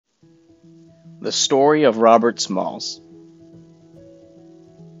The story of Robert Smalls.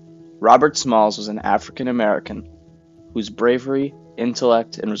 Robert Smalls was an African American whose bravery,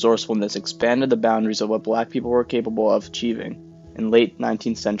 intellect, and resourcefulness expanded the boundaries of what black people were capable of achieving in late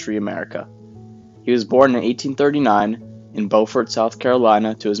 19th century America. He was born in 1839 in Beaufort, South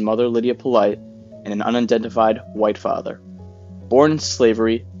Carolina, to his mother Lydia Polite and an unidentified white father. Born into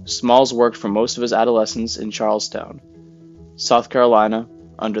slavery, Smalls worked for most of his adolescence in Charlestown, South Carolina,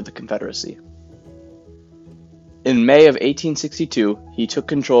 under the Confederacy. In May of 1862, he took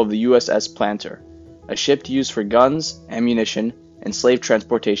control of the USS Planter, a ship used for guns, ammunition, and slave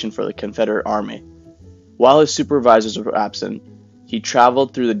transportation for the Confederate Army. While his supervisors were absent, he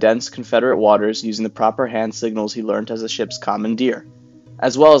traveled through the dense Confederate waters using the proper hand signals he learned as the ship's commandeer,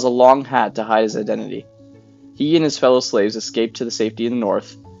 as well as a long hat to hide his identity. He and his fellow slaves escaped to the safety in the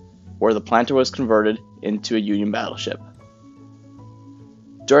North, where the Planter was converted into a Union battleship.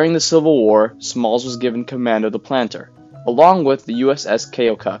 During the Civil War, Smalls was given command of the Planter, along with the USS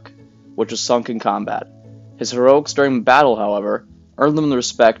Keokuk, which was sunk in combat. His heroics during battle, however, earned him the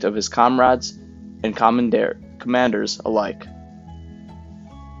respect of his comrades and commanders alike.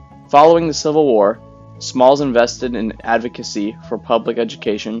 Following the Civil War, Smalls invested in advocacy for public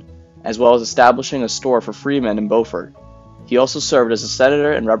education, as well as establishing a store for freemen in Beaufort. He also served as a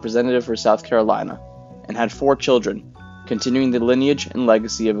senator and representative for South Carolina, and had 4 children, continuing the lineage and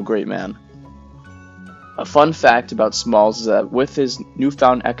legacy of a great man. A fun fact about Smalls is that with his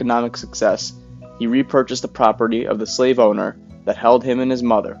newfound economic success, he repurchased the property of the slave owner that held him and his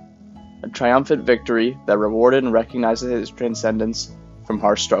mother, a triumphant victory that rewarded and recognized his transcendence from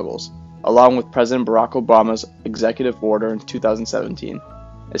harsh struggles, along with President Barack Obama's executive order in 2017,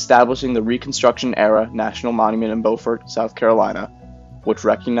 establishing the Reconstruction-era National Monument in Beaufort, South Carolina, which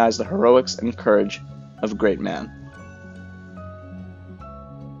recognized the heroics and courage of a great man.